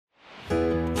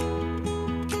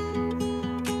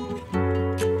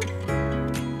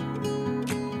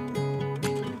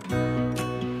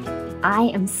I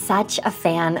am such a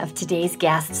fan of today's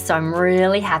guest, so I'm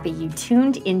really happy you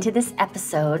tuned into this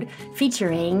episode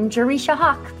featuring Jereshia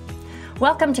Hawk.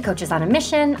 Welcome to Coaches on a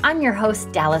Mission. I'm your host,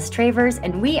 Dallas Travers,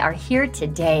 and we are here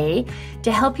today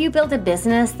to help you build a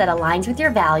business that aligns with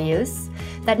your values,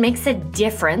 that makes a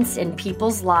difference in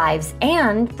people's lives,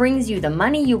 and brings you the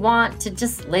money you want to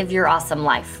just live your awesome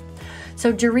life.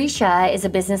 So Jereshia is a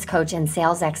business coach and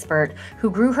sales expert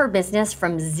who grew her business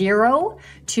from $0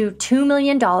 to $2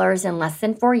 million in less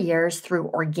than 4 years through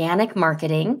organic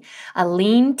marketing, a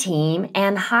lean team,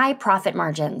 and high profit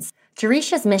margins.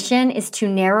 Jereshia's mission is to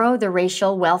narrow the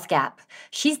racial wealth gap.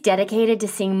 She's dedicated to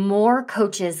seeing more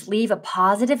coaches leave a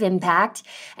positive impact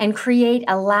and create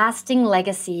a lasting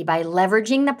legacy by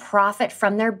leveraging the profit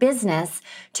from their business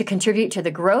to contribute to the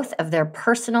growth of their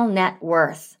personal net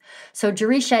worth. So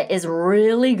Jereshia is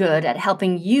really good at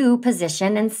helping you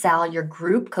position and sell your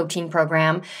group coaching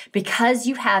program because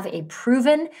you have a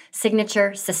proven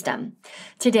signature system.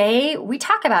 Today, we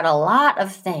talk about a lot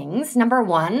of things. Number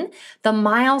one, the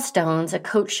milestones a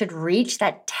coach should reach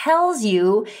that tells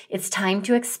you it's time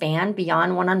to expand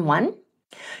beyond one-on-one.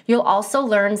 You'll also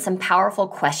learn some powerful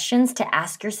questions to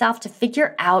ask yourself to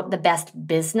figure out the best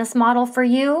business model for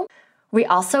you. We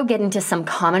also get into some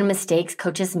common mistakes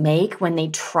coaches make when they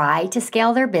try to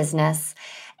scale their business.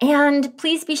 And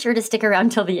please be sure to stick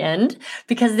around till the end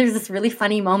because there's this really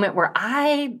funny moment where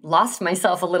I lost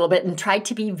myself a little bit and tried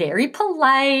to be very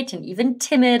polite and even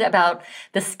timid about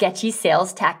the sketchy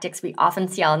sales tactics we often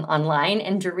see online.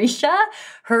 And Jereshia,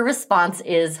 her response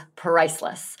is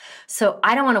priceless. So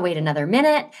I don't want to wait another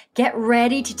minute. Get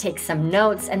ready to take some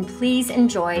notes and please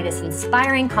enjoy this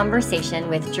inspiring conversation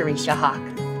with Jereshia Hawk.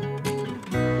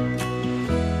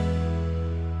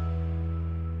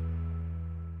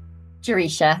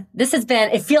 Jereshia,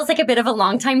 it feels like a bit of a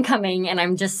long time coming, and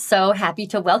I'm just so happy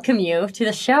to welcome you to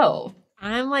the show.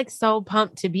 I'm so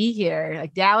pumped to be here.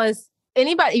 Dallas,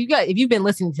 if you've been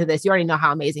listening to this, you already know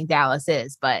how amazing Dallas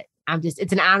is, but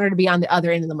it's an honor to be on the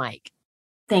other end of the mic.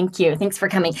 Thank you. Thanks for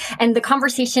coming. And the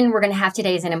conversation we're going to have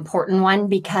today is an important one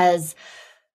because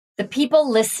the people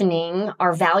listening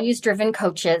are values-driven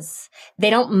coaches.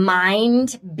 They don't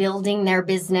mind building their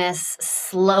business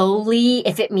slowly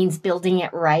if it means building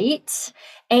it right.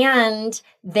 And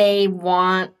they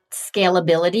want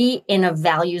scalability in a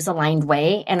values-aligned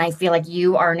way. And I feel like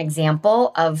you are an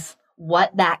example of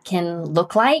what that can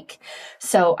look like.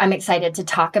 So I'm excited to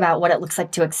talk about what it looks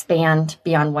like to expand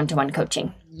beyond one-to-one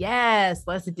coaching. Yes,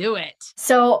 let's do it.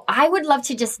 So I would love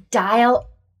to just dial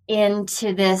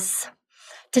into this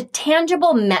to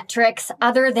tangible metrics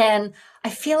other than I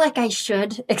feel like I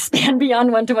should expand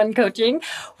beyond one-to-one coaching.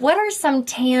 What are some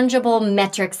tangible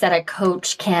metrics that a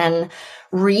coach can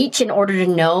reach in order to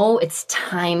know it's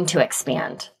time to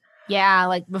expand?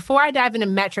 Yeah, before I dive into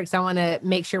metrics, I want to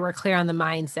make sure we're clear on the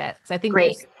mindset. So I think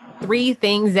there's 3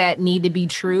 things that need to be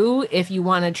true if you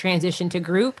want to transition to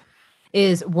group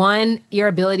is 1, your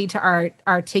ability to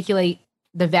articulate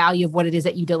the value of what it is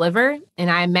that you deliver. And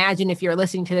I imagine if you're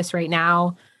listening to this right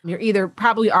now, you're either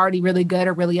probably already really good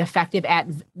or really effective at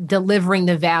delivering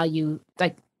the value,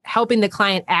 helping the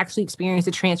client actually experience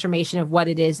the transformation of what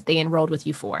it is they enrolled with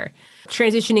you for.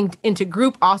 Transitioning into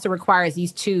group also requires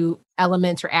these 2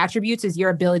 elements or attributes is your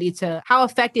ability to how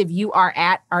effective you are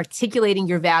at articulating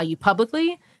your value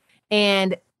publicly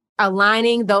and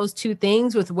aligning those 2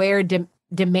 things with where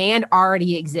demand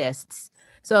already exists.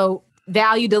 So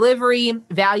value delivery,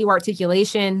 value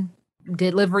articulation,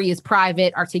 delivery is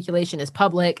private, articulation is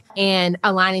public, and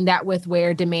aligning that with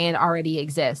where demand already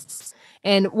exists.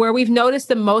 And where we've noticed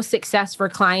the most success for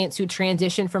clients who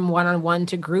transition from one-on-one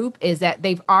to group is that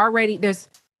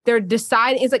they're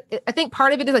deciding, I think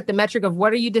part of it is the metric of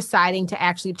what are you deciding to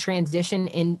actually transition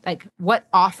in, what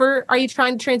offer are you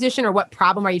trying to transition or what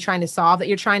problem are you trying to solve that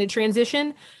you're trying to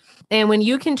transition? And when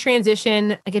you can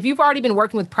transition, if you've already been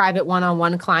working with private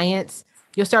one-on-one clients,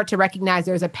 you'll start to recognize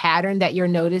there's a pattern that you're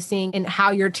noticing in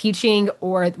how you're teaching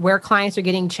or where clients are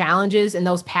getting challenges. And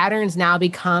those patterns now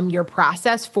become your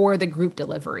process for the group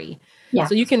delivery. Yeah.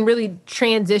 So you can really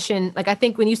transition. I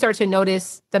think when you start to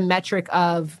notice the metric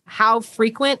of how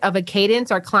frequent of a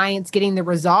cadence are clients getting the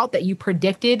result that you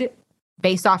predicted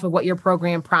based off of what your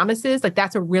program promises,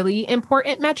 that's a really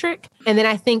important metric. And then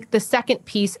I think the second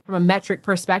piece from a metric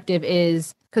perspective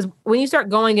is because when you start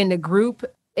going into group,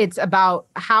 it's about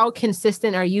how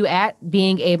consistent are you at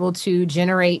being able to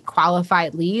generate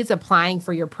qualified leads applying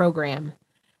for your program.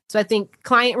 So I think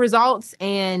client results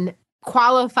and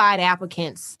qualified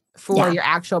applicants for your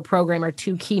actual program are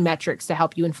 2 key metrics to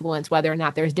help you influence whether or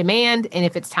not there's demand and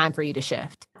if it's time for you to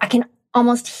shift. I can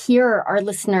almost hear our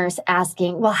listeners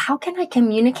asking, well, how can I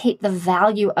communicate the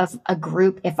value of a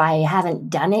group if I haven't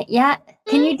done it yet?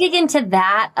 Can you dig into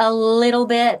that a little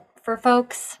bit for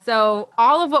folks? So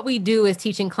all of what we do is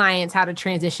teaching clients how to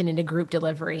transition into group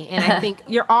delivery. And I think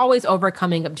you're always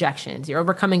overcoming objections. You're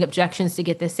overcoming objections to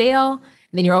get the sale.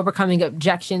 And then you're overcoming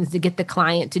objections to get the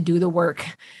client to do the work,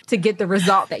 to get the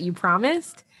result that you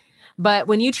promised. But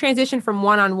when you transition from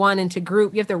one-on-one into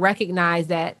group, you have to recognize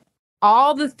that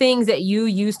all the things that you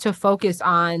used to focus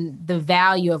on the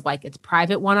value of, like, it's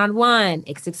private one-on-one,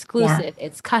 it's exclusive,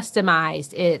 it's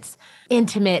customized, it's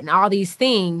intimate, and all these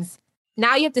things.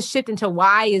 Now you have to shift into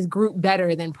why is group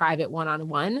better than private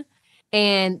one-on-one?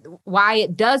 And why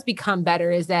it does become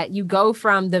better is that you go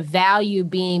from the value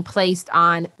being placed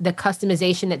on the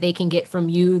customization that they can get from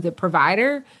you, the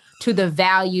provider, to the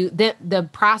value, the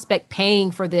prospect paying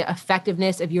for the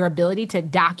effectiveness of your ability to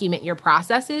document your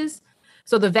processes.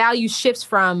 So the value shifts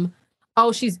from,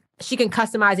 oh, she can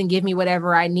customize and give me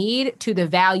whatever I need, to the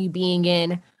value being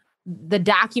in the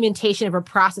documentation of her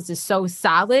process is so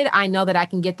solid, I know that I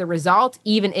can get the result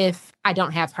even if I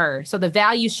don't have her. So the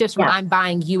value shifts from I'm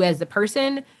buying you as the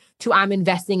person to I'm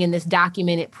investing in this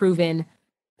documented, proven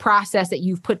process that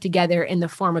you've put together in the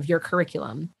form of your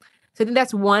curriculum. So I think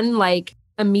that's one like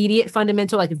immediate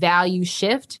fundamental like value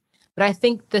shift. But I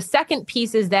think the second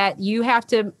piece is that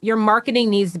your marketing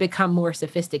needs to become more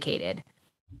sophisticated.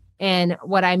 And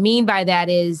what I mean by that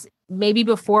is maybe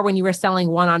before when you were selling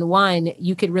one-on-one,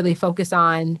 you could really focus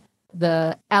on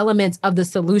the elements of the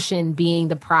solution being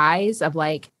the prize of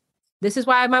like, this is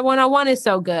why my one-on-one is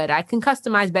so good. I can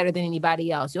customize better than anybody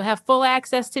else. You'll have full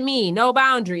access to me, no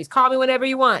boundaries. Call me whenever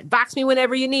you want. Box me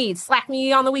whenever you need. Slack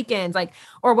me on the weekends, like,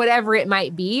 or whatever it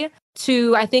might be.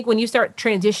 To, I think when you start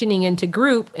transitioning into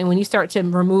group and when you start to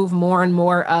remove more and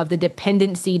more of the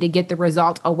dependency to get the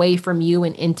result away from you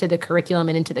and into the curriculum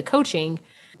and into the coaching,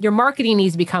 your marketing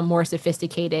needs to become more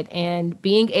sophisticated and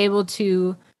being able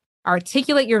to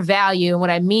articulate your value. And what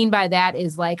I mean by that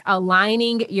is like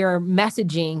aligning your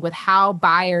messaging with how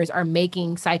buyers are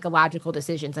making psychological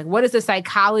decisions. Like, what is the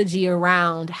psychology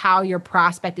around how your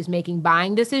prospect is making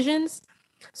buying decisions?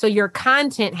 So your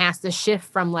content has to shift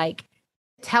from like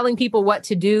telling people what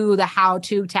to do, the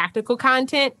how-to tactical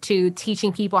content, to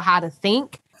teaching people how to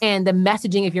think, and the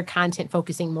messaging of your content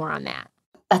focusing more on that.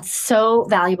 That's so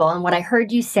valuable. And what I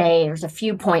heard you say, there's a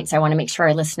few points I want to make sure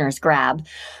our listeners grab.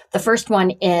 The first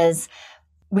one is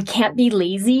we can't be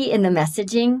lazy in the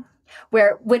messaging,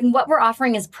 where when what we're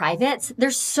offering is private,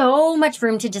 there's so much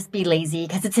room to just be lazy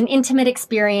because it's an intimate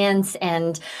experience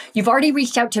and you've already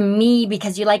reached out to me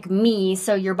because you like me,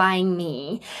 so you're buying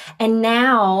me. And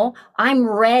now I'm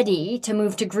ready to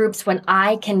move to groups when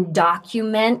I can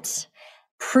document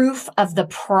proof of the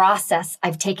process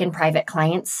I've taken private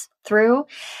clients through.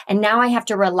 And now I have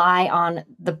to rely on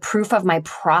the proof of my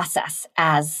process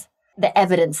as the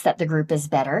evidence that the group is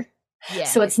better. Yeah.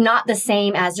 So it's not the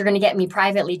same as you're going to get me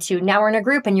privately to now we're in a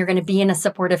group and you're going to be in a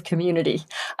supportive community.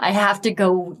 I have to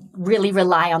go really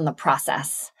rely on the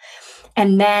process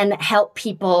and then help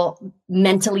people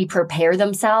mentally prepare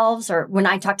themselves. Or when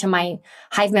I talk to my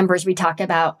Hive members, we talk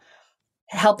about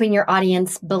helping your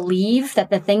audience believe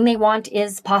that the thing they want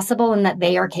is possible and that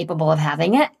they are capable of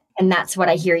having it. And that's what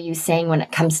I hear you saying when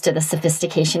it comes to the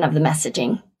sophistication of the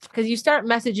messaging. Because you start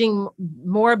messaging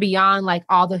more beyond like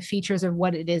all the features of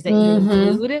what it is that you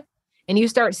include. And you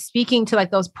start speaking to like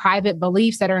those private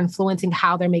beliefs that are influencing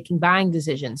how they're making buying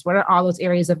decisions. What are all those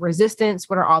areas of resistance?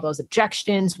 What are all those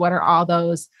objections? What are all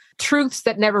those truths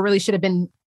that never really should have been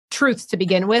truths to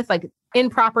begin with? Like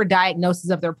improper diagnosis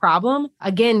of their problem.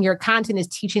 Again, your content is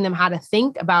teaching them how to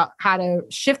think about how to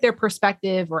shift their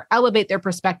perspective or elevate their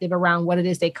perspective around what it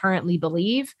is they currently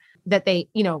believe, that they,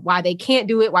 why they can't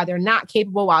do it, why they're not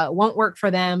capable, why it won't work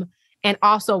for them, and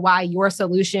also why your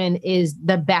solution is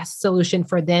the best solution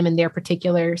for them in their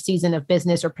particular season of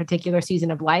business or particular season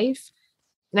of life.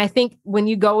 And I think when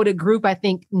you go to group, I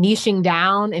think niching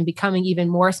down and becoming even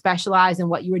more specialized in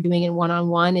what you were doing in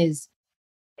one-on-one is,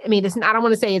 I don't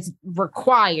want to say it's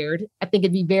required. I think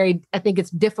it's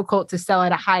difficult to sell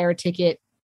at a higher ticket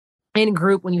in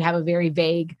group when you have a very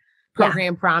vague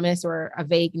program promise or a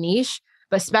vague niche.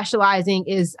 But specializing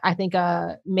is, I think,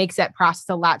 makes that process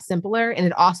a lot simpler. And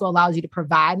it also allows you to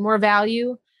provide more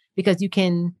value because you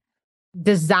can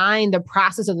design the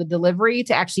process of the delivery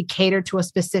to actually cater to a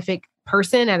specific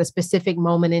person at a specific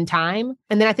moment in time.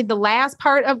 And then I think the last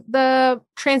part of the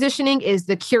transitioning is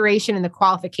the curation and the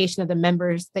qualification of the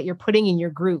members that you're putting in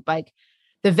your group. Like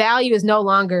the value is no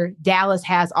longer Dallas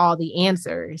has all the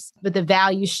answers, but the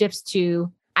value shifts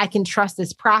to I can trust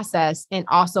this process. And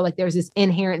also like there's this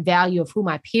inherent value of who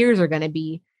my peers are going to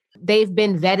be they've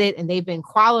been vetted and they've been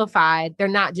qualified. They're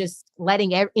not just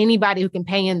letting anybody who can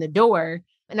pay in the door.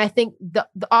 And I think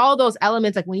all those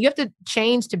elements, like when you have to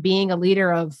change to being a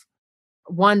leader of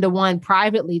one-to-one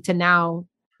privately to now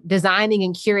designing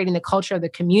and curating the culture of the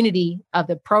community of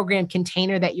the program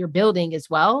container that you're building as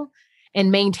well, and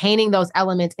maintaining those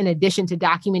elements in addition to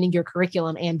documenting your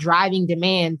curriculum and driving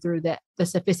demand through the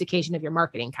sophistication of your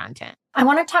marketing content. I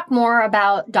want to talk more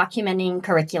about documenting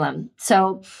curriculum.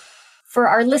 So for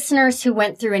our listeners who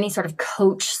went through any sort of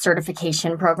coach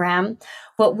certification program,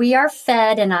 what we are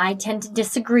fed, and I tend to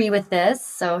disagree with this,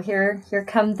 so here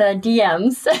come the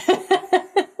DMs.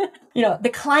 The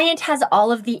client has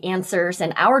all of the answers,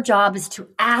 and our job is to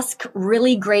ask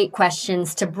really great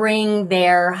questions to bring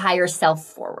their higher self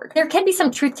forward. There can be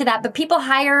some truth to that, but people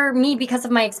hire me because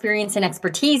of my experience and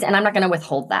expertise, and I'm not going to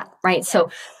withhold that, right?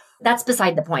 So that's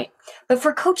beside the point. But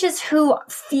for coaches who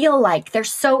feel like they're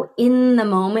so in the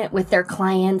moment with their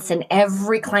clients and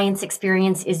every client's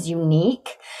experience is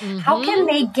unique, how can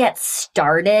they get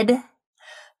started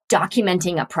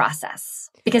documenting a process?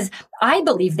 Because I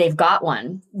believe they've got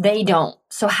one. They don't.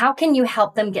 So how can you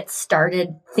help them get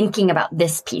started thinking about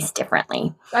this piece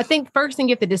differently? I think first thing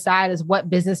you have to decide is what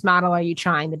business model are you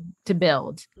trying to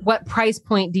build? What price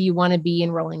point do you want to be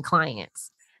enrolling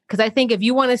clients? Because I think if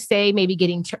you want to say maybe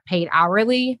getting paid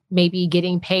hourly, maybe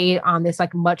getting paid on this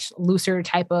like much looser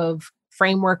type of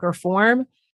framework or form,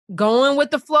 going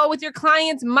with the flow with your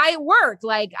clients might work.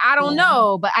 Like, I don't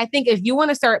know. But I think if you want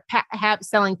to start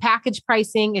selling package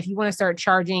pricing, if you want to start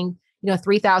charging,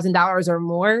 $3,000 or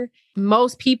more,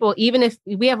 most people, even if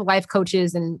we have life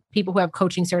coaches and people who have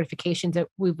coaching certifications that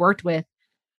we've worked with,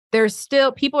 there's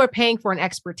still people are paying for an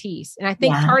expertise. And I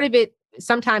think part of it,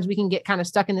 sometimes we can get kind of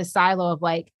stuck in this silo of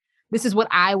like, this is what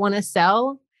I want to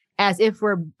sell, as if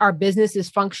our business is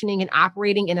functioning and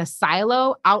operating in a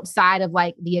silo outside of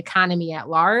like the economy at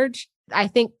large. I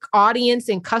think audience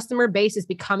and customer base is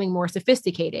becoming more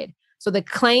sophisticated. So the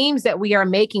claims that we are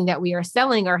making, that we are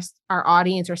selling our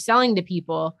audience or selling to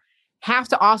people, have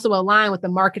to also align with the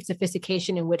market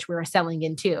sophistication in which we're selling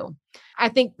into. I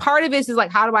think part of this is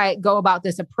like, how do I go about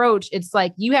this approach? It's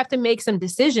like, you have to make some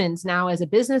decisions now as a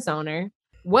business owner.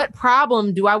 What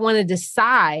problem do I want to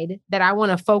decide that I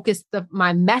want to focus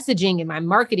my messaging and my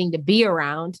marketing to be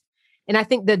around? And I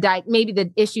think maybe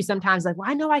the issue sometimes like, well,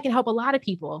 I know I can help a lot of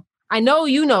people. I know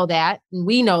you know that, and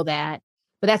we know that,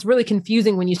 but that's really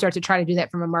confusing when you start to try to do that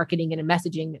from a marketing and a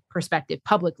messaging perspective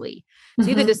publicly. So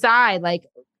either decide, like,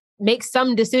 make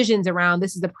some decisions around,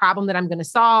 this is the problem that I'm going to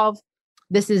solve.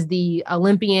 This is the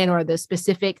Olympian or the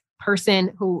specific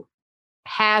person who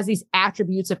has these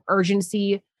attributes of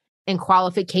urgency and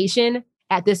qualification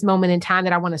at this moment in time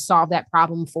that I want to solve that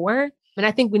problem for. And I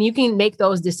think when you can make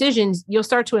those decisions, you'll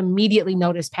start to immediately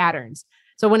notice patterns.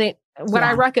 So what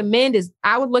I recommend is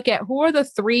I would look at who are the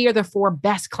 3 or the 4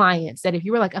 best clients that if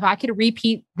you were like, if I could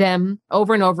repeat them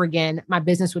over and over again, my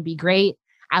business would be great.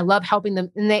 I love helping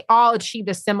them. And they all achieved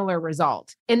a similar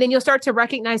result. And then you'll start to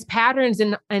recognize patterns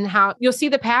and how you'll see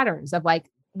the patterns of like,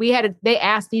 they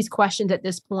asked these questions at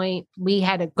this point. We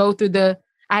had to go through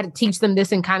I had to teach them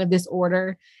this in kind of this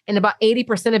order. And about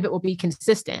 80% of it will be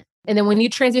consistent. And then when you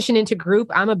transition into group,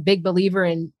 I'm a big believer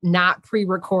in not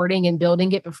pre-recording and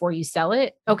building it before you sell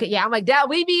it. Okay. Yeah. I'm like, Dad,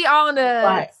 we be on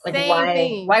the same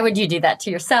thing. Why would you do that to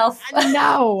yourself?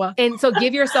 No. And so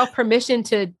give yourself permission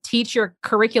to teach your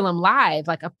curriculum live,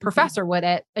 like a professor would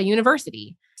at a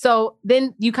university. So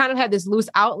then you kind of have this loose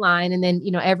outline. And then,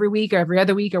 every week or every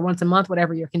other week or once a month,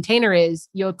 whatever your container is,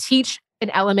 you'll teach an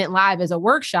element live as a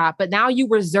workshop, but now you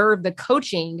reserve the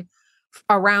coaching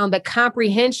around the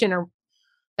comprehension or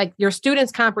like your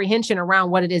students' comprehension around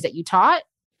what it is that you taught,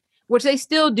 which they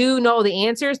still do know the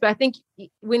answers. But I think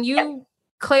when you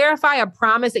clarify a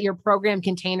promise that your program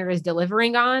container is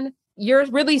delivering on, you're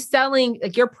really selling,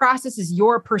 like your process is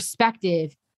your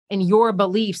perspective and your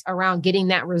beliefs around getting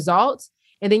that result.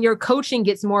 And then your coaching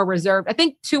gets more reserved. I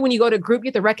think too, when you go to group, you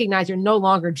have to recognize you're no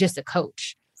longer just a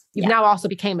coach. You've now also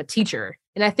became a teacher.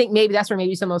 And I think maybe that's where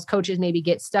maybe some of those coaches maybe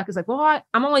get stuck. It's like, well,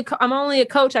 I'm only a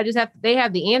coach. They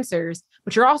have the answers,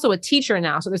 but you're also a teacher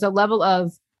now. So there's a level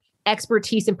of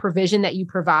expertise and provision that you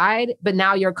provide, but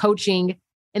now your coaching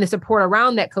and the support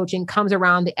around that coaching comes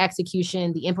around the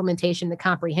execution, the implementation, the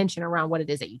comprehension around what it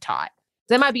is that you taught.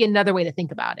 So that might be another way to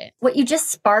think about it. What you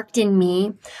just sparked in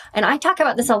me, and I talk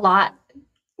about this a lot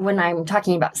when I'm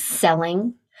talking about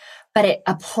selling, but it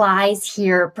applies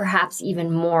here perhaps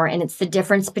even more. And it's the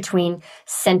difference between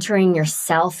centering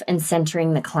yourself and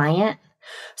centering the client.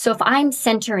 So if I'm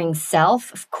centering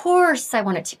self, of course, I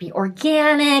want it to be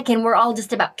organic and we're all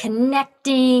just about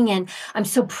connecting and I'm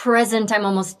so present. I'm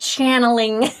almost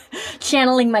channeling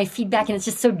my feedback and it's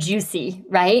just so juicy,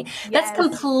 right? Yes.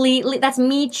 That's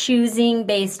me choosing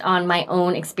based on my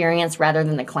own experience rather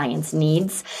than the client's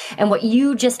needs. And what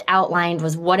you just outlined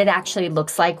was what it actually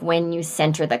looks like when you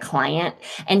center the client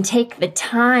and take the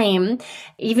time,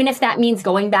 even if that means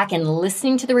going back and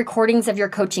listening to the recordings of your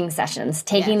coaching sessions,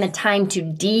 taking the time to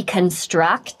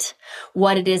deconstruct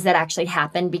what it is that actually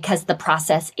happened because the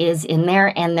process is in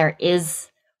there and there is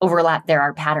overlap. There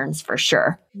are patterns for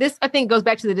sure. This, I think, goes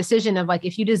back to the decision of like,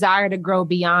 if you desire to grow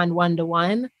beyond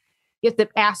one-to-one, you have to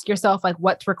ask yourself, like,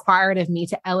 what's required of me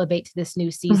to elevate to this new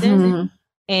season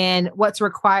and what's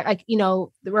required. Like,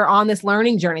 we're on this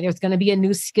learning journey. There's going to be a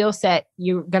new skill set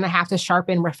you're going to have to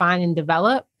sharpen, refine, and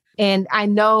develop. And I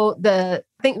know I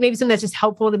think maybe something that's just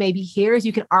helpful to maybe hear is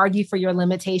you can argue for your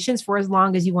limitations for as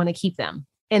long as you want to keep them.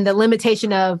 And the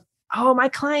limitation of, oh, my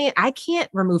client, I can't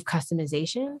remove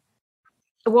customization.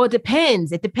 Well, it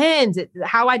depends. It depends.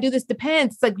 How I do this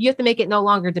depends. It's like you have to make it no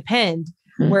longer depend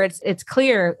where it's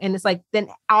clear. And it's like, then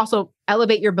also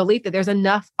elevate your belief that there's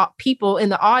enough people in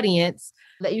the audience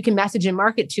that you can message and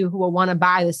market to who will want to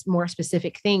buy this more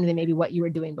specific thing than maybe what you were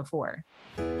doing before.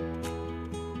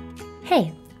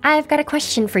 Hey, I've got a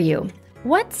question for you.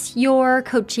 What's your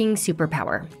coaching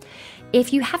superpower?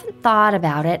 If you haven't thought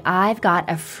about it, I've got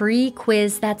a free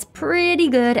quiz that's pretty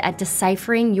good at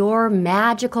deciphering your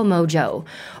magical mojo.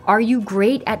 Are you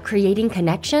great at creating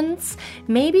connections?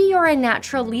 Maybe you're a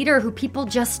natural leader who people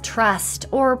just trust,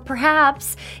 or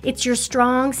perhaps it's your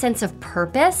strong sense of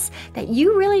purpose that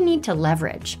you really need to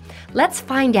leverage. Let's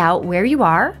find out where you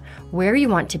are, where you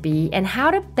want to be, and how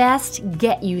to best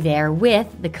get you there with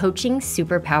the Coaching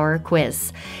Superpower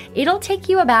Quiz. It'll take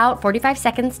you about 45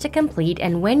 seconds to complete,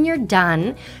 and when you're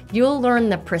done, you'll learn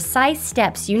the precise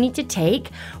steps you need to take,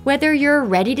 whether you're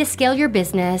ready to scale your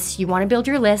business, you want to build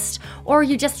your list, or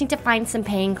you just need to find some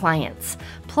paying clients.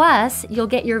 Plus, you'll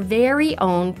get your very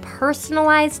own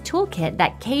personalized toolkit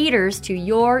that caters to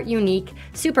your unique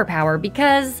superpower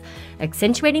because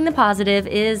accentuating the positive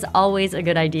is always a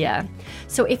good idea.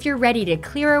 So if you're ready to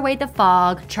clear away the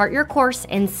fog, chart your course,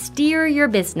 and steer your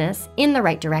business in the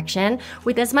right direction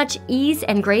with as much ease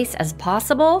and grace as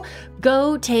possible,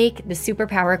 go take the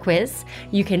Superpower Quiz.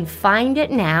 You can find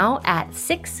it now at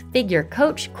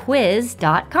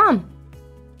sixfigurecoachquiz.com.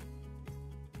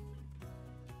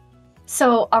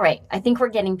 So, all right, I think we're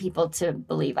getting people to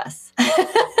believe us.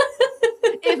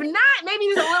 If not, maybe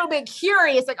just a little bit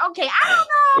curious, like, okay, I don't know.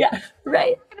 Yeah,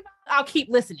 right. I'll keep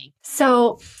listening.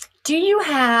 So do you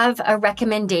have a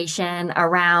recommendation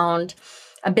around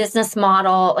a business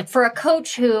model, like for a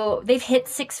coach who they've hit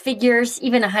six figures,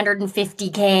 even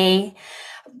 150K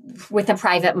with a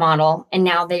private model, and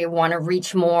now they want to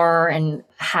reach more and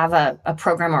have a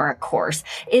program or a course?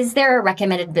 Is there a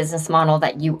recommended business model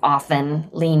that you often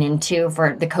lean into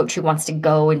for the coach who wants to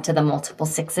go into the multiple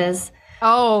sixes?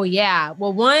 Oh, yeah.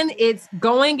 Well, one, it's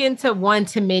going into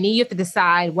one-to-many. You have to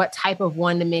decide what type of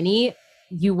one-to-many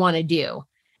you want to do.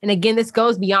 And again, this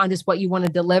goes beyond just what you want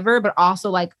to deliver, but also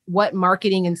like what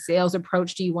marketing and sales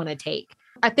approach do you want to take?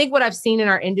 I think what I've seen in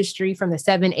our industry from the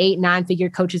 7, 8, 9-figure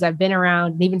coaches I've been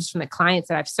around, and even just from the clients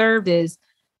that I've served, is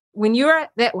when you're at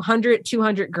that 100,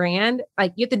 200 grand,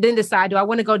 like you have to then decide, do I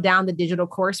want to go down the digital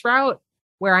course route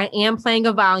where I am playing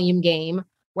a volume game,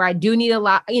 where I do need a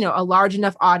large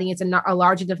enough audience and a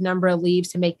large enough number of leads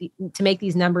to make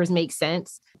these numbers make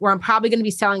sense, where I'm probably going to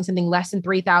be selling something less than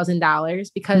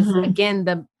 $3,000 because again,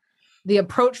 the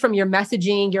approach from your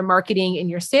messaging, your marketing, and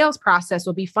your sales process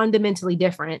will be fundamentally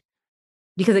different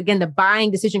because again, the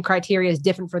buying decision criteria is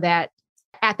different for that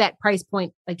at that price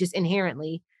point, like just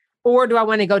inherently. Or do I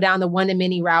want to go down the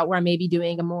one-to-many route where I may be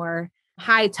doing a more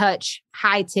high touch,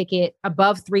 high ticket,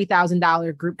 above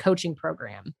 $3,000 group coaching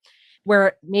program,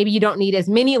 where maybe you don't need as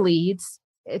many leads.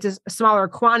 It's a smaller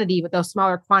quantity, but those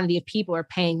smaller quantity of people are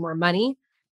paying more money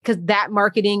because that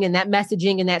marketing and that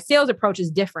messaging and that sales approach is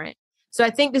different. So I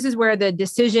think this is where the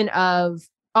decision of,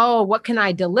 oh, what can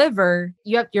I deliver?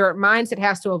 Your mindset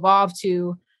has to evolve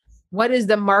to what is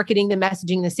the marketing, the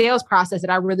messaging, the sales process that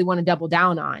I really want to double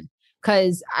down on?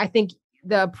 Because I think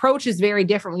the approach is very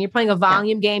different. When you're playing a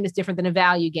volume game, it's different than a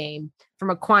value game from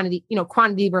a quantity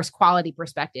versus quality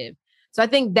perspective. So I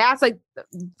think that's like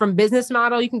from business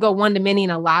model, you can go one-to-many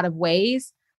in a lot of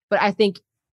ways, but I think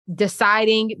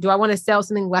deciding, do I want to sell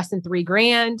something less than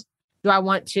 $3,000? Do I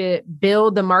want to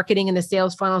build the marketing and the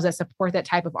sales funnels that support that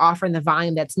type of offer and the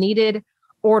volume that's needed?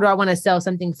 Or do I want to sell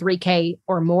something $3,000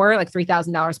 or more, like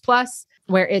 $3,000 plus,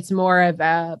 where it's more of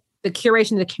the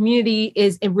curation of the community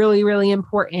is really, really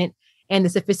important. and the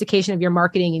sophistication of your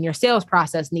marketing and your sales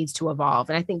process needs to evolve.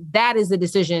 And I think that is the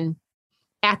decision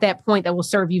at that point that will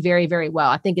serve you very, very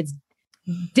well. I think it's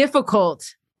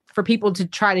difficult for people to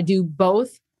try to do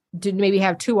both, to maybe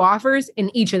have two offers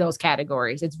in each of those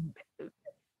categories. It's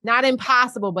not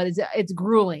impossible, but it's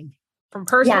grueling from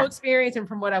personal experience and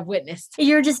from what I've witnessed.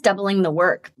 You're just doubling the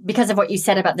work because of what you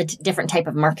said about the different type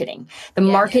of marketing. The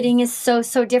marketing is so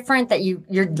different that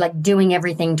you're like doing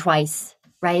everything twice,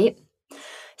 right?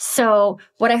 So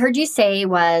what I heard you say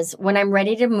was, when I'm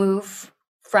ready to move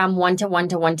from one to one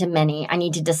to one to many, I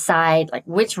need to decide like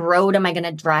which road am I going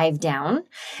to drive down,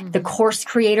 the course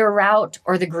creator route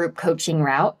or the group coaching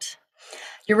route.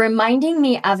 You're reminding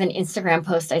me of an Instagram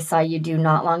post I saw you do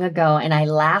not long ago, and I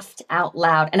laughed out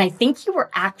loud. And I think you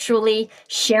were actually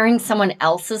sharing someone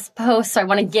else's post. So I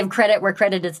want to give credit where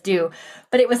credit is due.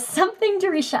 But it was something,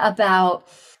 Jereshia, about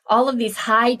all of these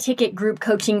high ticket group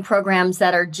coaching programs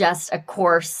that are just a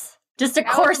course with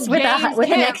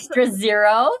an extra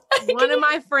zero. One of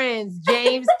my friends,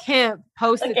 James Kemp,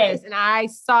 posted this, and I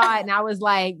saw it and I was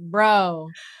like, bro,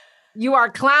 you are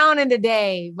clowning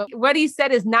today. But what he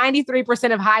said is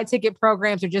 93% of high ticket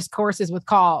programs are just courses with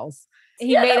calls.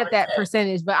 He made up that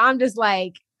percentage, but I'm just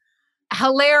like,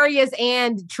 hilarious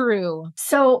and true.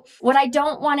 So what I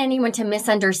don't want anyone to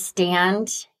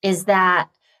misunderstand is that,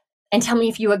 and tell me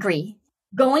if you agree,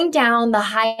 going down the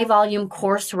high volume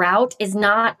course route is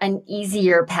not an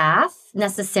easier path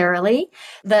necessarily.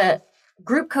 The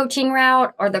group coaching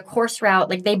route or the course route,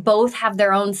 like they both have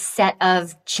their own set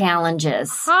of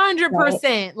challenges. 100%.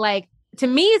 Right? Like to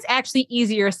me, it's actually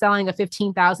easier selling a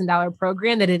 $15,000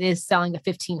 program than it is selling a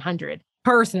 $1,500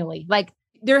 personally. Like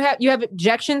you have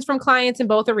objections from clients in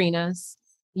both arenas.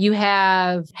 You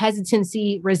have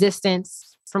hesitancy,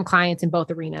 resistance from clients in both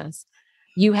arenas.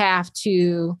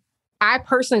 I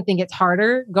personally think it's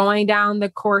harder going down the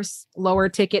course, lower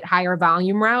ticket, higher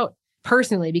volume route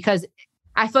personally, because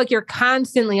I feel like you're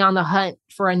constantly on the hunt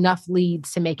for enough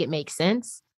leads to make it make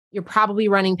sense. You're probably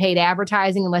running paid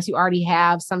advertising unless you already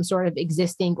have some sort of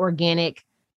existing organic,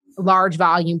 large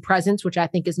volume presence, which I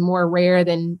think is more rare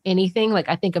than anything. Like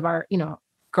I think of our,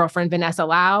 girlfriend, Vanessa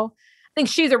Lau. I think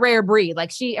she's a rare breed.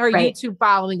 Like her YouTube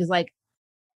following is like,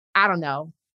 I don't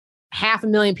know,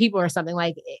 500,000 people or something.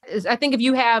 Like, I think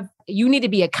you need to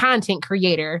be a content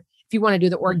creator if you want to do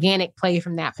the organic play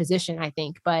from that position, I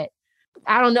think. But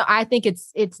I don't know. I think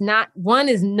it's not, one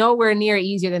is nowhere near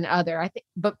easier than the other.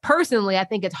 But personally, I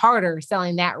think it's harder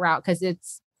selling that route because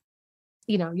it's,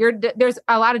 there's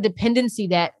a lot of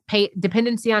dependency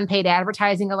on paid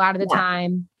advertising a lot of the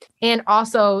time. And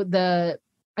also the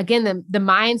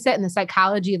mindset and the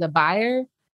psychology of the buyer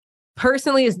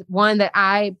personally is one that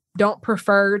I don't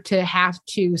prefer to have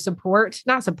to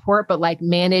but like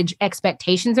manage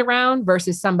expectations around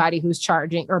versus somebody who's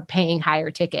charging or paying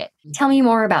higher ticket. Tell me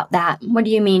more about that. What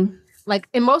do you mean? Like,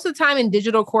 and most of the time in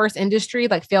digital course industry,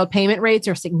 like failed payment rates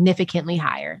are significally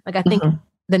higher. Like I think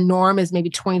the norm is maybe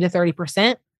 20 to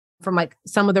 30% from like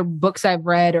some of the books I've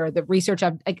read or the research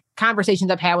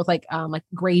conversations I've had with like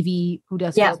Gravy, who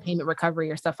does failed payment recovery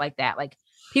or stuff like that. Like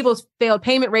people's failed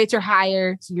payment rates are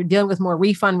higher. So you're dealing with more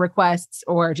refund requests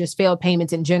or just failed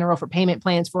payments in general for payment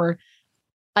plans for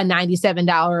a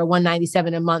 $97 or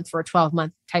 $197 a month for a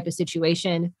 12-month type of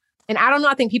situation. And I don't know,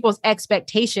 I think people's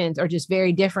expectations are just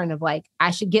very different of like, I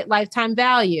should get lifetime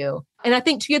value. And I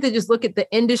think too, you have to just look at the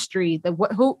industry,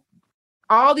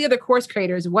 all the other course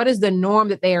creators, what is the norm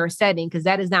that they are setting? Because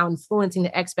that is now influencing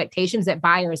the expectations that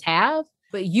buyers have.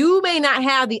 But you may not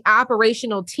have the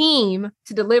operational team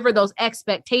to deliver those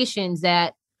expectations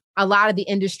that a lot of the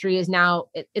industry is now,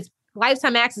 it's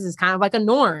lifetime access is kind of like a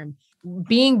norm.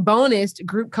 Being bonused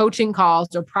group coaching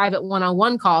calls or private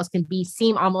one-on-one calls can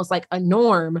seem almost like a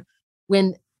norm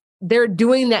when they're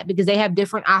doing that because they have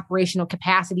different operational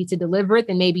capacity to deliver it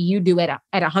than maybe you do at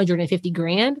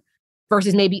 $150,000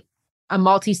 versus maybe a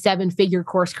multi-7-figure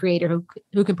course creator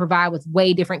who can provide with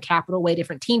way different capital, way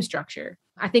different team structure.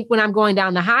 I think when I'm going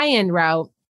down the high-end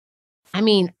route, I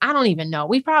don't even know.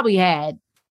 We probably had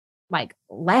like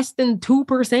less than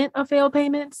 2% of failed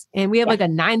payments. And we have like a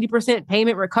 90%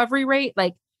 payment recovery rate.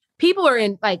 Like people are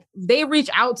they reach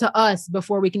out to us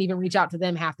before we can even reach out to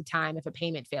them half the time if a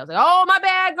payment fails. Like, oh, my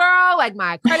bad, girl. Like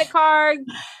my credit card,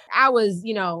 I was,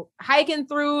 hiking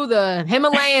through the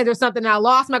Himalayas or something. And I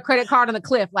lost my credit card on the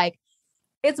cliff. Like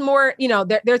it's more,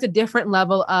 there's a different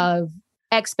level of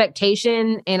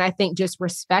expectation. And I think just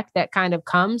respect that kind of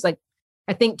comes. Like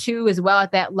I think too, as well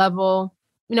at that level,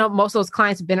 most of those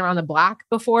clients have been around the block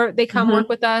before they come work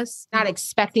with us, not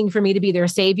expecting for me to be their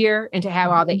savior and to have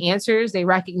all the answers. They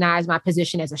recognize my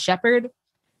position as a shepherd,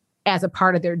 as a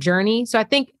part of their journey. So I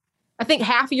think I think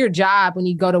half of your job when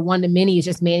you go to one-to-many is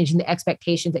just managing the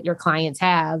expectations that your clients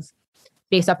have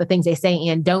based off the things they say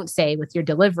and don't say with your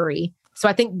delivery. So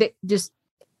I think that just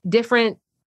different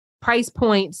price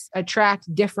points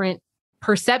attract different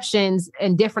perceptions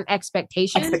and different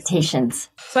expectations.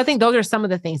 So I think those are some of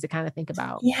the things to kind of think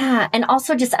about. Yeah. And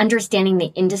also just understanding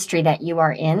the industry that you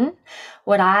are in.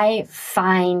 What I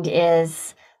find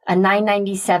is a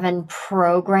 $997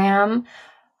 program.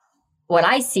 What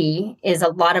I see is a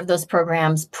lot of those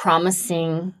programs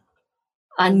promising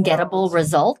ungettable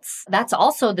results. That's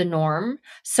also the norm.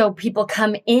 So people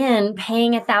come in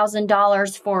paying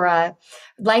 $1,000 for a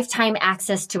lifetime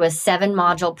access to a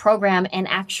 7-module program and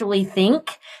actually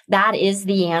think that is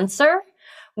the answer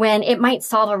when it might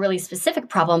solve a really specific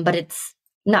problem, but it's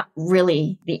not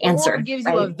really the answer. Or it gives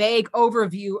you a vague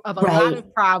overview of a lot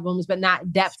of problems, but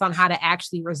not depth on how to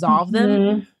actually resolve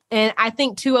them. And I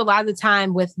think too, a lot of the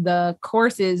time with the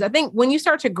courses, I think when you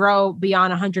start to grow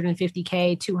beyond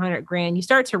 150K, 200 grand, you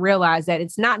start to realize that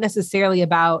it's not necessarily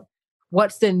about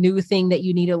what's the new thing that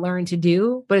you need to learn to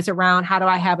do, but it's around how do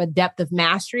I have a depth of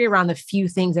mastery around the few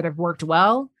things that have worked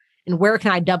well and where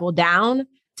can I double down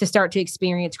to start to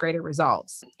experience greater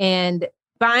results. And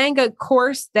buying a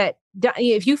course that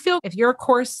if you're a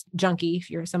course junkie, if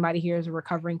you're somebody here is a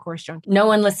recovering course junkie. No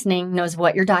one listening knows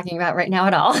what you're talking about right now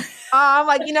at all. I'm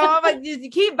like, you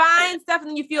keep buying stuff and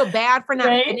then you feel bad for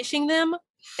not finishing them.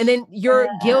 And then your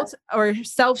guilt or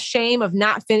self-shame of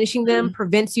not finishing them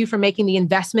prevents you from making the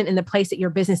investment in the place that your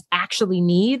business actually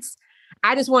needs.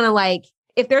 I just want to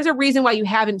if there's a reason why you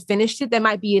haven't finished it, that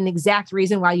might be an exact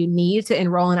reason why you need to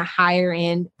enroll in a higher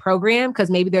end program,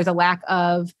 because maybe there's a lack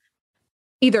of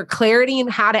either clarity in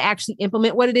how to actually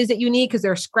implement what it is that you need, because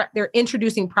they're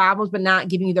introducing problems, but not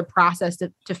giving you the process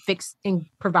to fix and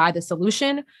provide the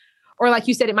solution. Or like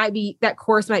you said, that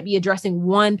course might be addressing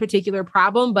one particular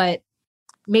problem, but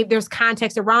maybe there's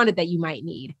context around it that you might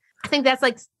need. I think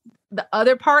that's the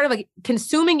other part of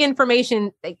consuming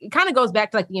information. It kind of goes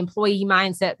back to the employee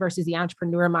mindset versus the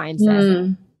entrepreneur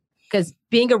mindset. Because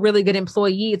being a really good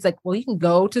employee, it's you can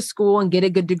go to school and get a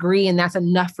good degree and that's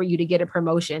enough for you to get a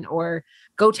promotion, or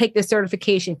go take this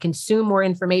certification, consume more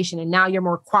information, and now you're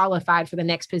more qualified for the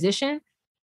next position.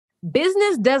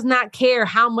 Business does not care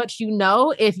how much you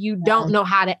know if you don't know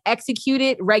how to execute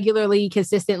it regularly,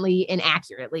 consistently, and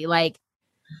accurately.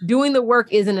 Doing the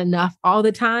work isn't enough all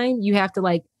the time. You have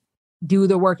to do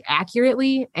the work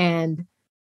accurately and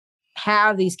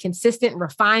have these consistent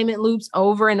refinement loops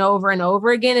over and over and over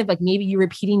again. If maybe you're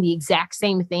repeating the exact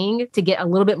same thing to get a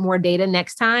little bit more data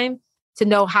next time to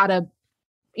know how to,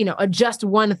 adjust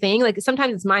one thing.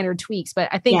 Sometimes it's minor tweaks, but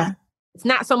I think it's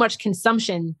not so much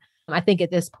consumption. I think at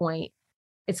this point,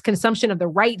 it's consumption of the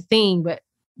right thing, but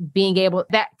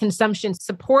that consumption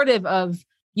supportive of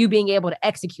you being able to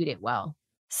execute it well.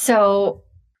 So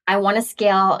I want to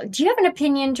scale. Do you have an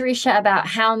opinion, Jereshia, about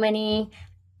how many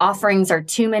offerings are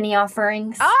too many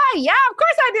offerings? Oh, yeah, of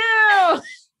course I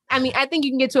do. I think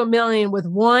you can get to 1 million with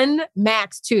 1,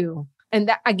 max 2. And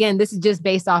that, again, this is just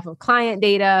based off of client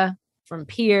data from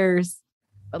peers.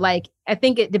 But I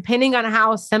think depending on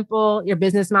how simple your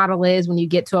business model is, when you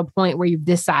get to a point where you've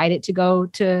decided to grow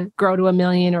to 1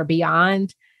 million or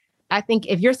beyond, I think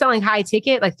if you're selling high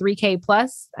ticket, $3K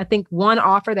plus, I think one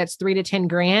offer that's $3 to 10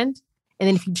 grand. And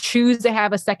then if you choose to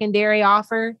have a secondary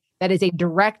offer that is a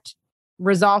direct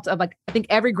result of I think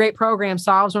every great program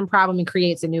solves one problem and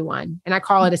creates a new one. And I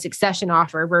call it a succession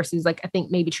offer versus I think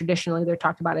maybe traditionally they're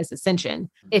talked about as ascension.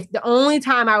 If the only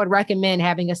time I would recommend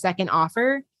having a second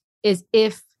offer is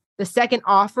if the second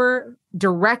offer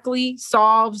directly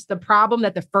solves the problem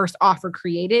that the first offer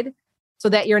created, so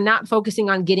that you're not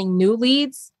focusing on getting new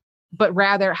leads, but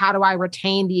rather how do I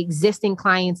retain the existing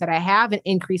clients that I have and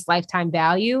increase lifetime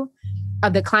value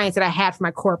of the clients that I had for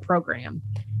my core program.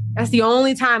 That's the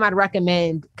only time I'd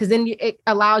recommend, because then it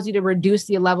allows you to reduce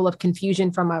the level of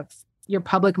confusion from your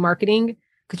public marketing,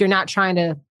 because you're not trying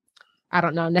to,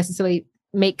 necessarily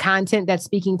make content that's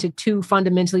speaking to 2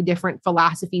 fundamentally different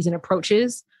philosophies and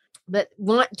approaches. But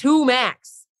 2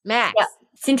 max. Yeah,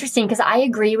 it's interesting because I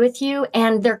agree with you,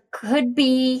 and there could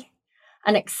be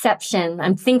an exception.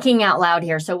 I'm thinking out loud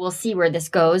here, so we'll see where this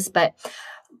goes. But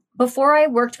before I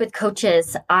worked with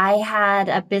coaches, I had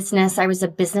a business. I was a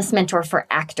business mentor for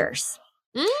actors.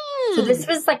 So this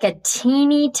was a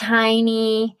teeny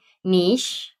tiny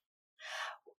niche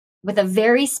with a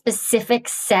very specific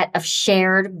set of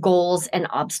shared goals and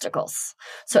obstacles.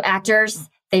 So actors,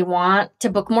 they want to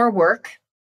book more work.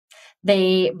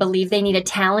 They believe they need a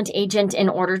talent agent in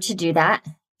order to do that.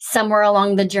 Somewhere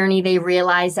along the journey, they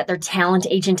realize that their talent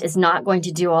agent is not going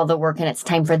to do all the work, and it's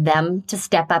time for them to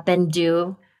step up and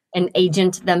do an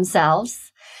agent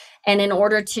themselves. And in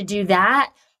order to do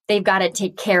that, they've got to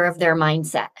take care of their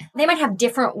mindset. They might have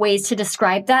different ways to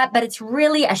describe that, but it's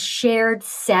really a shared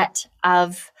set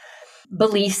of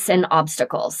beliefs and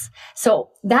obstacles. So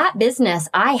that business,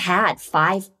 I had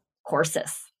 5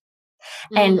 courses.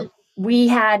 And we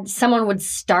had someone would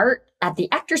start at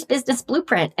the Actors Business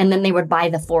Blueprint, and then they would buy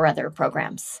the 4 other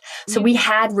programs. So we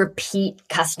had repeat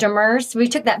customers. We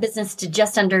took that business to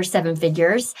just under 7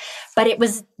 figures, but it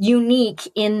was unique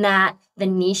in that the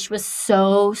niche was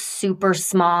so super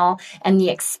small and the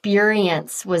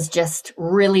experience was just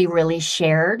really, really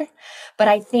shared. But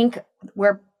I think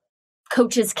where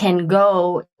coaches can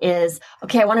go is,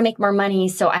 okay, I want to make more money,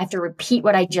 so I have to repeat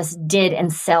what I just did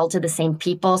and sell to the same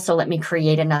people. So let me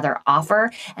create another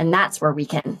offer. And that's where we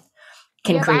can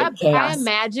create chaos. I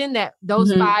imagine that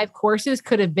those 5 courses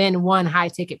could have been one high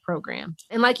ticket program.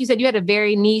 And like you said, you had a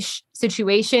very niche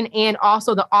situation, and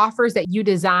also the offers that you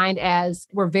designed as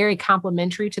were very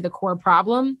complementary to the core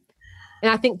problem.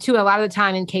 And I think too, a lot of the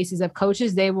time in cases of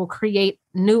coaches, they will create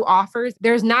new offers.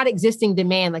 There's not existing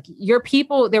demand. Like your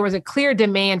people, there was a clear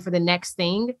demand for the next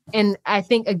thing. And I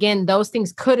think, again, those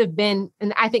things could have been,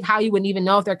 and I think how you wouldn't even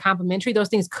know if they're complementary, those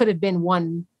things could have been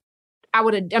one,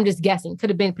 I'm just guessing, could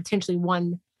have been potentially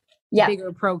one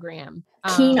bigger program.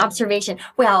 Keen observation.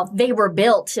 Well, they were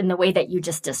built in the way that you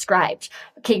just described.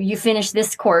 Okay, you finished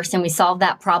this course and we solved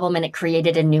that problem and it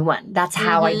created a new one. That's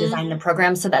how I designed the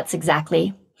program. So that's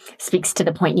exactly speaks to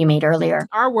the point you made earlier.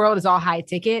 Our world is all high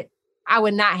ticket. I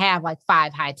would not have like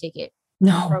 5 high ticket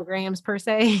programs per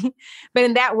se. But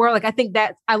in that world, like I think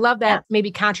that I love that maybe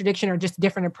contradiction or just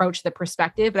different approach to the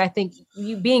perspective. But I think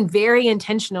you being very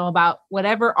intentional about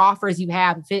whatever offers you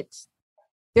have,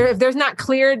 if there's not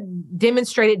clear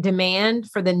demonstrated demand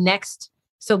for the next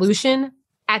solution,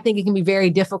 I think it can be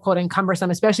very difficult and cumbersome,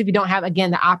 especially if you don't have,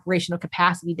 again, the operational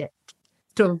capacity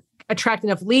to attract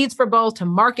enough leads for both, to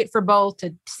market for both,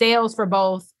 to sales for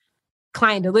both,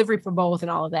 client delivery for both, and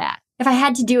all of that. If I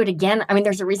had to do it again, I mean,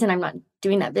 there's a reason I'm not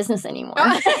doing that business anymore.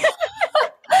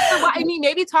 I mean,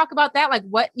 maybe talk about that. Like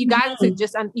what you guys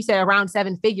you said around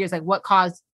 7 figures, like what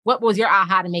was your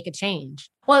aha to make a change?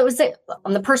 Well, it was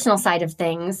on the personal side of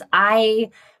things. I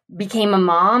became a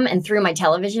mom and threw my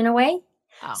television away.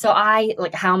 Oh. So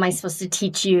how am I supposed to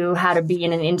teach you how to be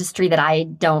in an industry that I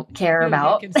don't care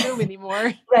about? Can't consume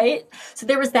anymore. Right? So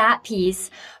there was that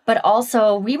piece, but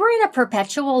also we were in a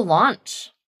perpetual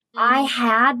launch. I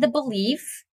had the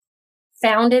belief,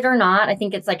 found it or not, I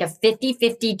think it's like a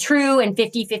 50-50 true and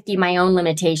 50-50 my own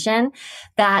limitation,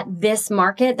 that this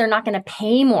market, they're not going to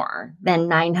pay more than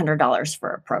 $900 for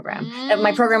a program.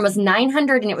 My program was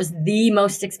 $900 and it was the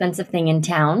most expensive thing in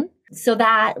town. So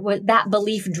that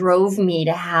belief drove me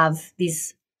to have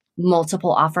these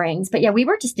multiple offerings. But yeah, we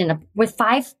were just with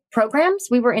 5 programs,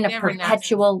 we were in a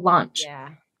perpetual launch. Yeah.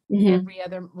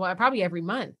 Probably every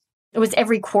month. It was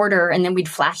every quarter, and then we'd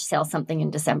flash sale something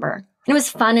in December. And it was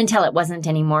fun until it wasn't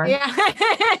anymore. Yeah.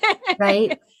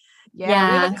 Right? Yeah. We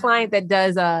have a client that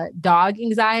does dog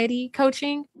anxiety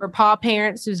coaching for paw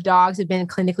parents whose dogs have been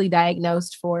clinically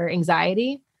diagnosed for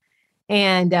anxiety.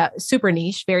 And super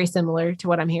niche, very similar to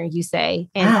what I'm hearing you say.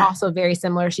 And also very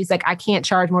similar. She's like, I can't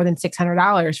charge more than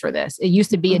 $600 for this. It used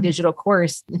to be a digital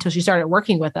course until she started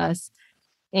working with us.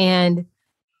 And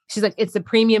she's like, it's the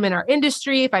premium in our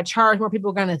industry. If I charge more,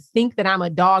 people are going to think that I'm a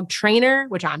dog trainer,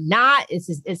 which I'm not.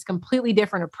 It's completely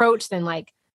different approach than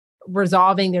like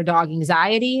resolving their dog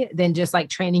anxiety than just like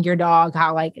training your dog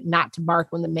how like not to bark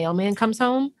when the mailman comes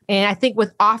home. And I think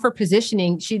with offer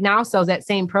positioning, she now sells that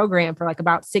same program for like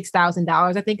about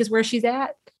 $6,000, I think is where she's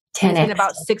at. 10x. It's been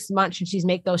about 6 months and she's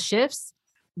make those shifts.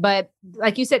 But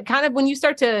like you said, kind of when you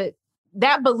start to,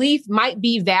 that belief might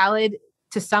be valid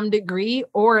to some degree,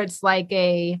 or it's like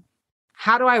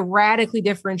how do I radically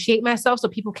differentiate myself so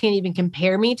people can't even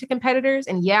compare me to competitors?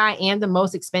 And yeah, I am the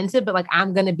most expensive, but like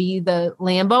I'm going to be the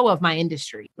Lambo of my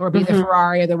industry or be the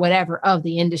Ferrari or the whatever of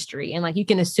the industry. And like you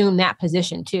can assume that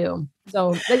position too.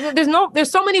 So there's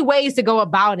so many ways to go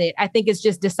about it. I think it's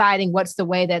just deciding what's the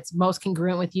way that's most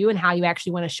congruent with you and how you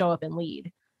actually want to show up and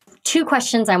lead. 2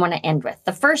 questions I want to end with.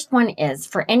 The first one is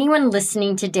for anyone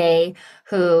listening today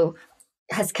who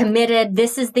has committed,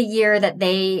 this is the year that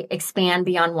they expand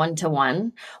beyond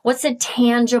one-to-one. What's a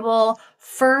tangible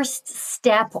first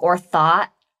step or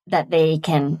thought that they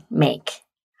can make?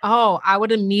 Oh, I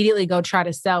would immediately go try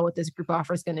to sell what this group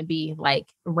offer is going to be like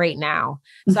right now.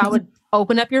 So I would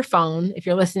open up your phone. If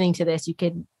you're listening to this, you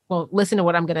could listen to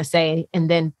what I'm going to say and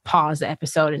then pause the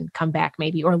episode and come back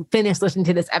maybe, or finish listening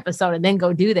to this episode and then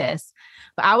go do this.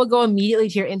 But I would go immediately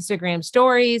to your Instagram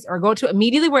stories or go to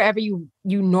immediately wherever you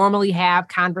normally have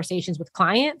conversations with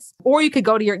clients, or you could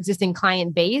go to your existing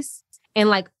client base and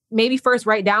like maybe first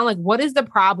write down, like, what is the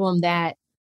problem that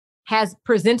has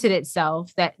presented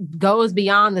itself that goes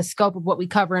beyond the scope of what we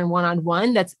cover in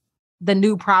one-on-one? That's the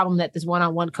new problem that this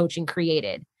one-on-one coaching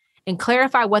created, and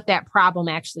clarify what that problem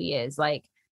actually is, like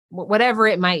whatever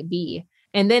it might be.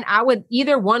 And then I would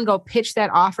either one, go pitch that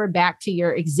offer back to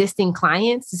your existing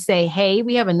clients to say, hey,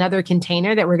 we have another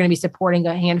container that we're going to be supporting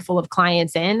a handful of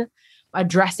clients in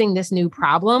addressing this new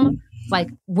problem. Like,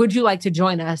 would you like to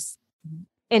join us?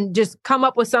 And just come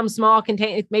up with some small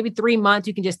container, maybe 3 months.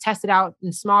 You can just test it out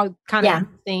in small kind of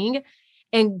thing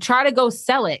and try to go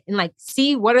sell it and like,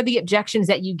 see what are the objections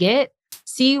that you get.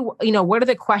 See, what are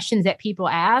the questions that people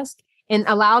ask, and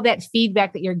allow that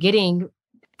feedback that you're getting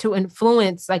to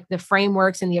influence like the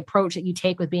frameworks and the approach that you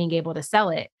take with being able to sell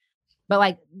it. But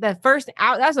like that's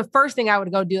the first thing I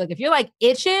would go do. Like if you're like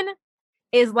itching,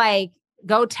 is like,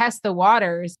 go test the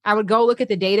waters. I would go look at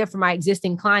the data for my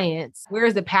existing clients. Where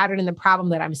is the pattern and the problem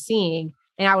that I'm seeing?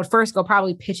 And I would first go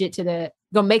probably pitch it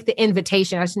go make the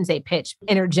invitation. I shouldn't say pitch.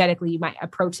 Energetically, you might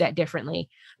approach that differently,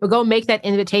 but go make that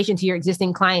invitation to your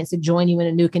existing clients to join you in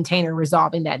a new container,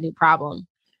 resolving that new problem,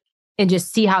 and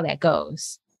just see how that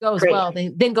goes. Great. Well,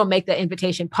 then go make the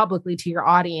invitation publicly to your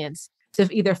audience to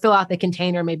either fill out the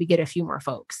container, maybe get a few more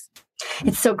folks.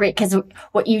 It's so great because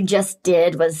what you just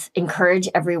did was encourage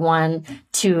everyone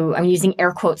to, I'm using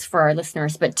air quotes for our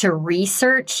listeners, but to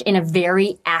research in a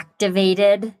very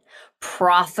activated,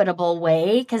 profitable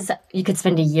way, because you could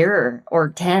spend a year or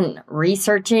 10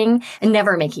 researching and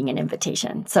never making an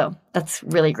invitation. So that's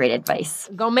really great advice.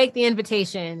 Go make the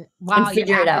invitation while and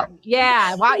figure it out.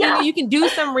 Yeah. You can do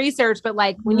some research, but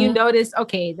like when you notice,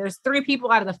 okay, there's 3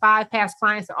 people out of the 5 past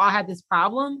clients that all have this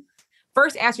problem.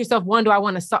 First, ask yourself, one, do I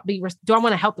want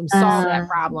to help them solve that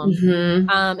problem?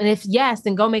 And if yes,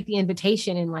 then go make the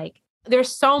invitation. And like, there's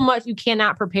so much you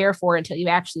cannot prepare for until you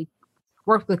actually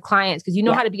work with clients, because you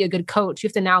know how to be a good coach. You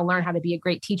have to now learn how to be a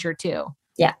great teacher too.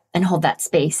 Yeah. And hold that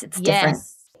space. It's different.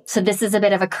 So this is a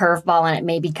bit of a curveball, and it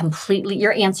may be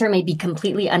your answer may be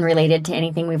completely unrelated to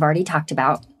anything we've already talked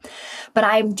about. But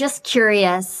I'm just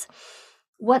curious,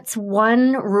 what's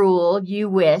one rule you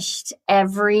wished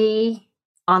every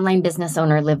online business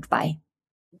owner lived by?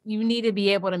 You need to be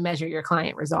able to measure your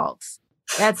client results.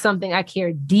 That's something I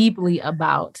care deeply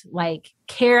about. Like,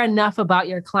 care enough about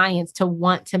your clients to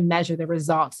want to measure the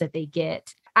results that they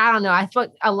get. I don't know. I feel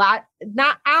like I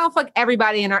don't feel like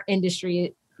everybody in our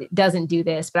industry doesn't do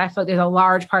this, but I feel like there's a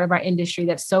large part of our industry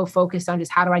that's so focused on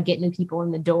just how do I get new people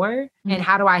in the door and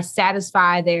how do I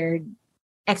satisfy their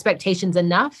expectations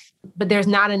enough, but there's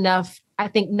not enough. I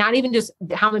think not even just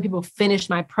how many people finish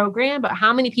my program, but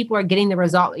how many people are getting the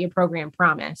result that your program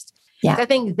promised. Yeah. I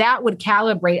think that would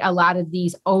calibrate a lot of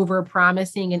these over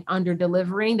promising and under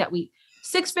delivering that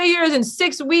 6 figures in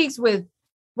 6 weeks with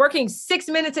working 6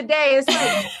 minutes a day. It's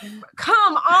like,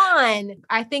 come on.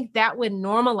 I think that would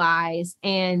normalize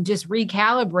and just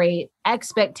recalibrate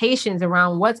expectations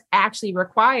around what's actually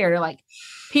required. Like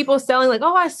people selling like,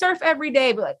 oh, I surf every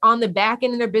day, but like on the back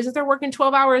end of their business, they're working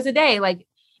 12 hours a day. Like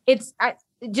it's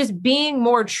just being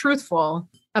more truthful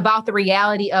about the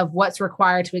reality of what's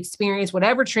required to experience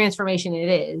whatever transformation it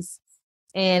is.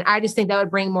 And I just think that would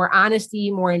bring more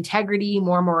honesty, more integrity,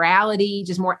 more morality,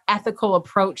 just more ethical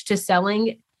approach to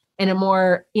selling, and a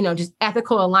more, just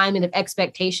ethical alignment of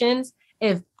expectations.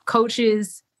 If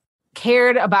coaches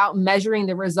cared about measuring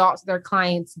the results their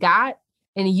clients got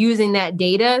and using that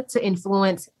data to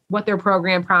influence what their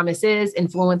program promise is,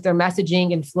 influence their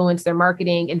messaging, influence their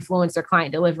marketing, influence their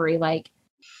client delivery, like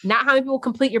not how many people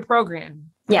complete your program.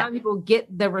 How many people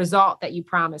get the result that you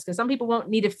promised? Because some people won't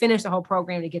need to finish the whole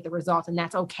program to get the results, and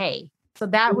that's okay. So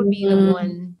that would be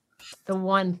the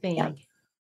one thing. Yeah.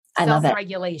 I love it.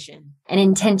 Self-regulation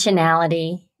and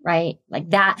intentionality, right? Like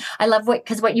that. I love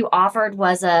because what you offered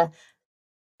was a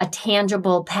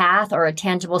tangible path or a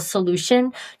tangible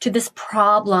solution to this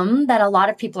problem that a lot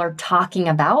of people are talking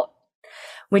about,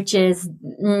 which is,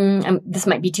 this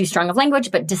might be too strong of language,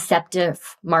 but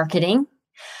deceptive marketing.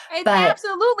 It's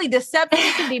absolutely deceptive.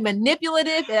 It can be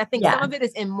manipulative. And I think some of it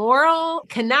is immoral,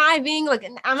 conniving. Like,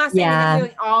 I'm not saying it's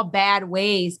really all bad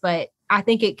ways, but I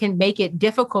think it can make it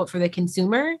difficult for the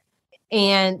consumer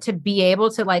and to be able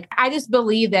to I just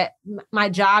believe that my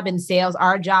job in sales,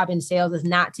 our job in sales is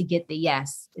not to get the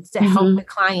yes. It's to help the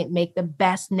client make the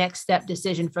best next step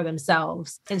decision for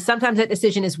themselves. And sometimes that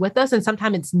decision is with us and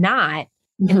sometimes it's not.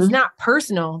 And it's not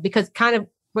personal, because kind of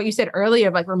what you said earlier,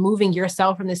 of removing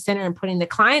yourself from the center and putting the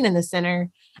client in the center.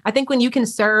 I think when you can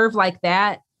serve like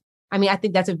that, I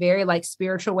think that's a very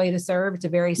spiritual way to serve. It's a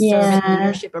very servant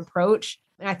leadership approach.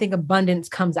 And I think abundance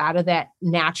comes out of that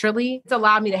naturally. It's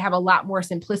allowed me to have a lot more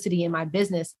simplicity in my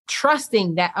business,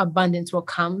 trusting that abundance will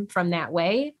come from that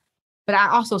way. but I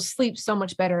also sleep so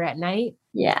much better at night.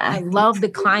 Yeah. I love the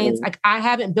clients. Like, I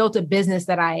haven't built a business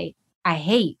that I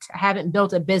hate. I haven't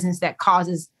built a business that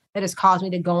has caused me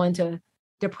to go into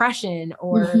depression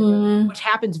or which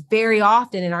happens very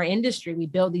often in our industry. We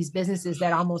build these businesses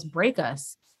that almost break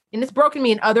us. And it's broken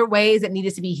me in other ways that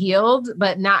needed to be healed,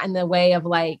 but not in the way of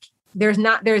like,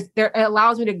 it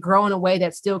allows me to grow in a way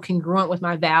that's still congruent with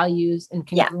my values and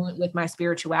congruent with my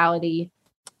spirituality,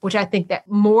 which I think that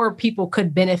more people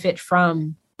could benefit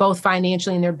from, both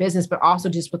financially in their business, but also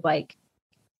just with like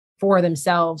for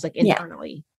themselves, like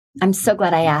internally. Yeah. I'm so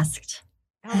glad I asked.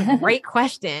 That was a great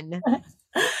question.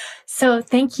 So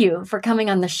thank you for coming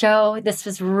on the show. This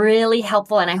was really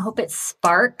helpful, and I hope it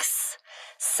sparks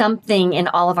something in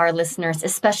all of our listeners,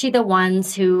 especially the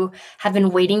ones who have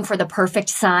been waiting for the perfect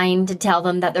sign to tell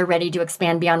them that they're ready to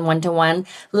expand beyond one-to-one.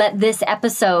 Let this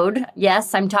episode,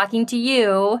 yes, I'm talking to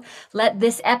you, let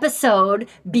this episode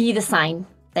be the sign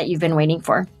that you've been waiting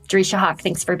for. Jereshia Hawk,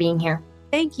 thanks for being here.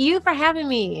 Thank you for having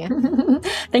me.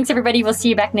 Thanks, everybody. We'll see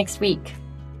you back next week.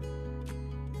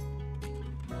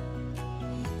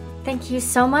 Thank you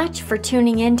so much for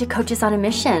tuning in to Coaches on a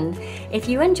Mission. If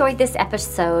you enjoyed this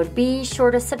episode, be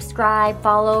sure to subscribe,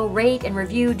 follow, rate, and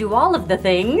review, do all of the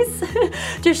things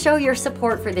to show your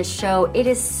support for this show. It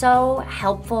is so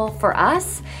helpful for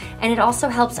us, and it also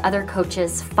helps other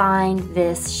coaches find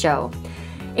this show.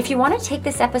 If you want to take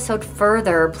this episode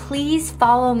further, please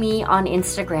follow me on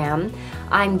Instagram.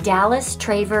 I'm Dallas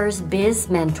Travers Biz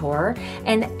Mentor,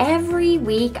 and every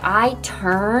week I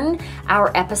turn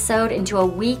our episode into a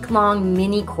week-long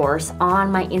mini course on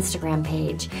my Instagram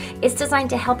page. It's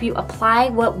designed to help you apply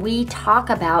what we talk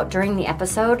about during the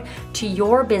episode to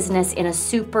your business in a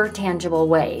super tangible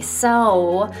way.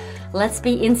 So let's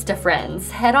be Insta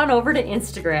friends. Head on over to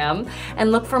Instagram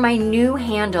and look for my new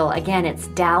handle. Again, it's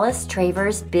Dallas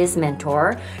Travers Biz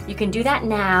Mentor. You can do that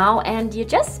now, and you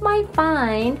just might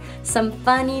find some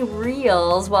funny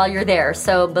reels while you're there.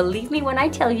 So believe me when I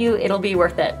tell you, it'll be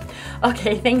worth it.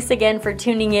 Okay, thanks again for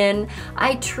tuning in.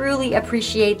 I truly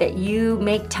appreciate that you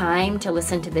make time to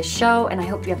listen to this show, and I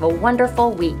hope you have a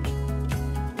wonderful week.